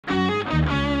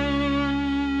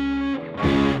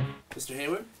Mr.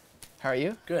 Hayward? How are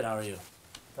you? Good, how are you?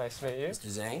 Nice to meet you. Mr.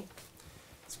 Zhang?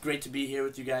 It's great to be here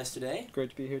with you guys today.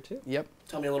 Great to be here too. Yep.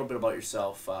 Tell me a little bit about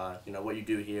yourself, what you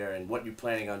do here and what you're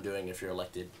planning on doing if you're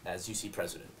elected as UC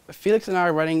president. Felix and I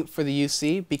are running for the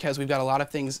UC because we've got a lot of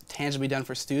things tangibly done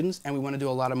for students, and we want to do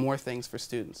a lot of more things for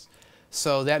students.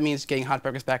 So that means getting hot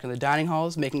burgers back in the dining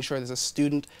halls, making sure there's a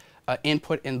student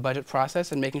input in the budget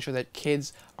process, and making sure that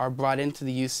kids are brought into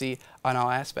the UC on all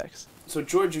aspects. So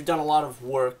George, you've done a lot of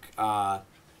work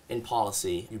in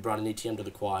policy. You brought an ATM to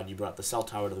the quad, you brought the cell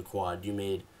tower to the quad, you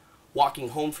made walking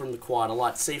home from the quad a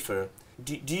lot safer.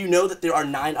 Do you know that there are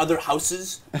 9 other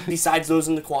houses besides those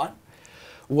in the quad?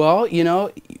 Well, you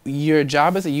know, your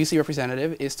job as a UC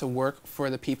representative is to work for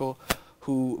the people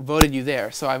who voted you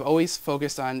there. So I've always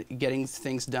focused on getting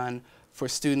things done for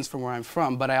students from where I'm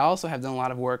from, but I also have done a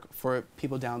lot of work for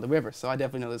people down the river. So I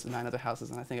definitely know there's 9 other houses,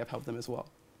 and I think I've helped them as well.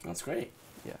 That's great.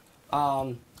 Yeah.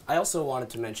 I also wanted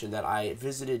to mention that I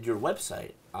visited your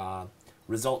website,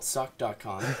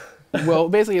 resultsuck.com. Well,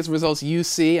 basically it's Results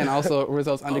UC and also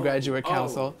Results Undergraduate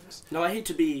Council. Now, I hate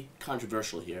to be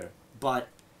controversial here, but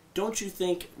don't you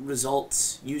think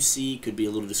Results UC could be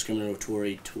a little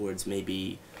discriminatory towards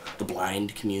maybe the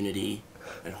blind community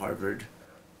at Harvard?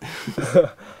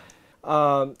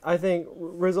 I think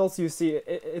Results UC,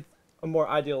 it's a more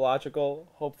ideological,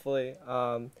 hopefully.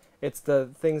 It's the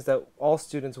things that all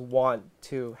students want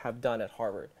to have done at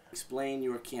Harvard. Explain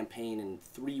your campaign in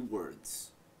 3 words.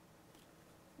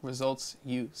 Results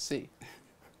UC.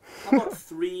 How about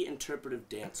 3 interpretive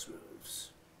dance moves?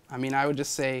 I mean, I would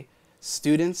just say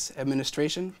students,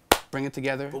 administration, bring it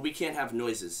together. But we can't have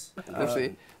noises. Let's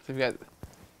see. So we've got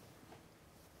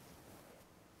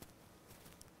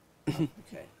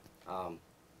Okay.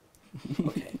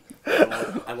 Okay.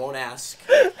 I won't ask.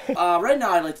 Right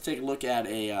now, I'd like to take a look at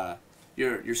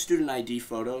your student ID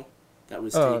photo that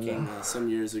was taken some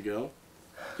years ago.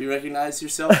 Do you recognize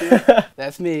yourself here?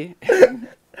 That's me.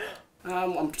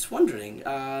 I'm just wondering,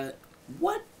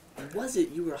 what was it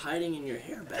you were hiding in your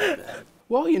hair back then?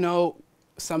 Well, you know,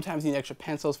 sometimes you need extra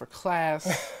pencils for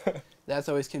class. That's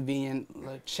always convenient.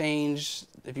 Like change,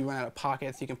 if you run out of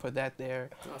pockets, you can put that there.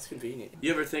 Oh, that's convenient.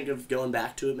 You ever think of going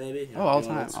back to it, maybe? Oh, all the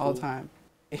time, all the time.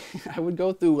 I would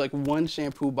go through like 1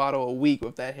 shampoo bottle a week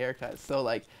with that haircut. So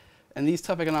like, in these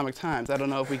tough economic times, I don't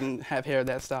know if we can have hair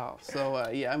that style. So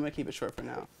yeah, I'm gonna keep it short for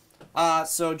now.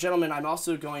 So gentlemen, I'm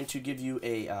also going to give you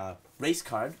a race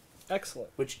card. Excellent.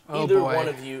 Which either one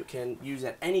of you can use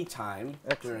at any time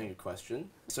during a question.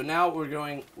 So now we're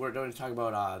going to talk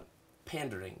about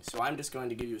pandering. So I'm just going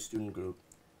to give you a student group,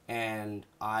 and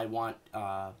I want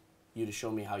you to show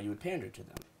me how you would pander to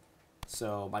them.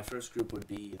 So my first group would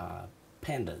be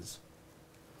pandas.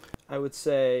 I would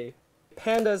say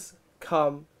pandas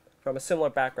come from a similar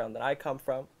background that I come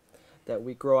from, that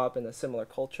we grow up in a similar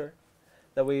culture,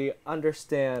 that we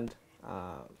understand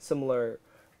similar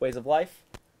ways of life.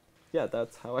 Yeah,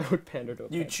 that's how I would pander to a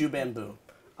panda. You chew bamboo.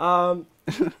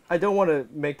 I don't want to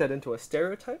make that into a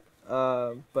stereotype,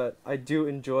 but I do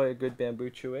enjoy a good bamboo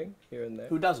chewing here and there.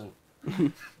 Who doesn't?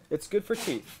 It's good for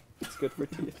teeth. It's good for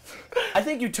teeth. I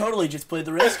think you totally just played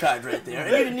the race card right there,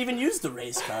 and you didn't even use the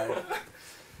race card.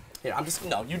 Here,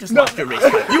 you just lost your race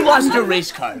card. You lost your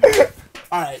race card.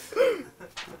 All right.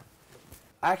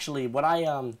 Actually, what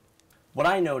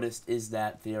I noticed is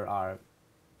that there are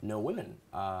no women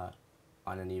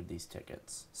on any of these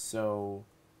tickets. So,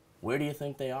 where do you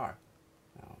think they are?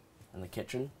 In the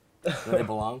kitchen, where they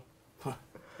belong,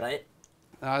 right?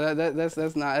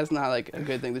 That's not like a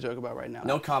good thing to joke about right now.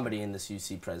 No comedy in this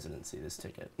UC presidency. This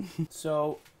ticket.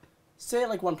 So, say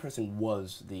like one person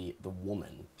was the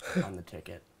woman on the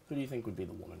ticket. Who do you think would be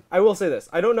the woman? I will say this.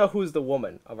 I don't know who's the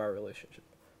woman of our relationship.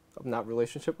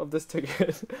 Of this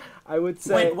ticket. I would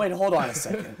say... Wait, hold on a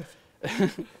second.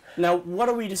 Now, what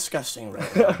are we discussing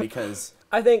right now? Because...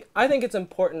 I think it's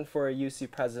important for a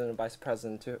UC president and vice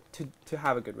president to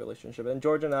have a good relationship. And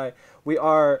George and I, we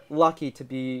are lucky to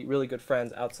be really good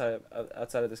friends outside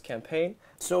of this campaign.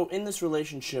 So, in this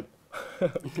relationship,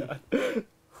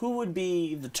 who would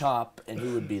be the top and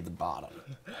who would be the bottom?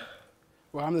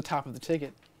 Well, I'm the top of the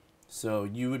ticket. So,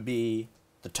 you would be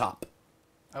the top.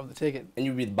 Of the ticket. And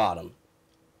you'd be the bottom.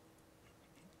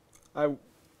 I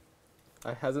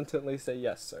hesitantly say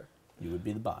yes, sir. You would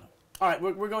be the bottom. All right,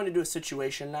 we're going to do a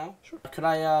situation now. Sure. Could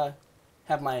I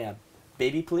have my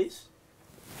baby, please?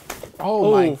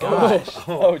 Oh my gosh.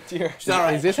 Oh dear. She's all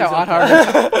right. Is this how Odd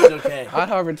Harvard? It's okay. Odd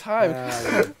Harvard time.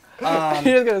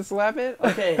 You're just gonna slap it?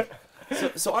 Okay.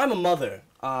 So I'm a mother,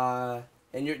 and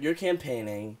you're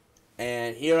campaigning,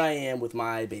 and here I am with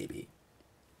my baby.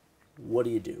 What do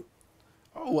you do?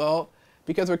 Oh well,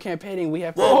 Because we're campaigning, we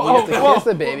have to, Whoa, we have to whoa. kiss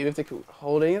the baby. We have to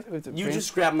hold it. We have to You bring-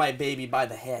 just grabbed my baby by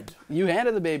the head. You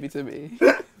handed the baby to me.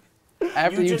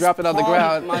 After you just dropped it on the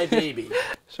palmed ground. my baby.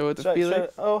 Show it to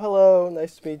Felix. Oh, hello.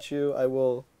 Nice to meet you. I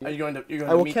will. Are you going to? You're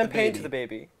going I will to meet campaign the to the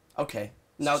baby. Okay.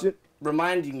 Now, Stu-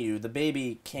 reminding you, the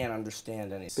baby can't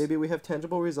understand anything. Baby, we have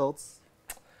tangible results.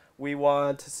 We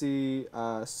want to see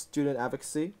student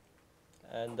advocacy,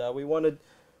 and we want to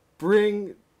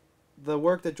bring the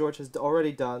work that George has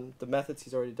already done, the methods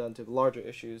he's already done, to larger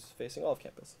issues facing all of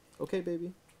campus. Okay,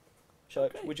 baby.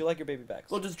 Would you like your baby back?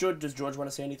 Well, does George want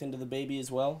to say anything to the baby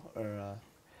as well, or?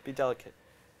 Be delicate.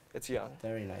 It's young.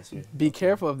 Very nice. Be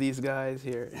careful of these guys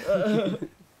here.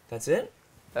 That's it.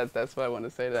 That's what I want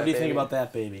to say to that What do you think baby. about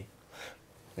that baby?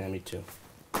 Yeah, me too.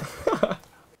 All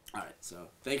right. So,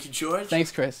 thank you, George.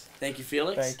 Thanks, Chris. Thank you,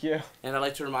 Felix. Thank you. And I'd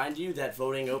like to remind you that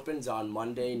voting opens on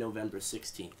Monday, November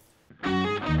 16th.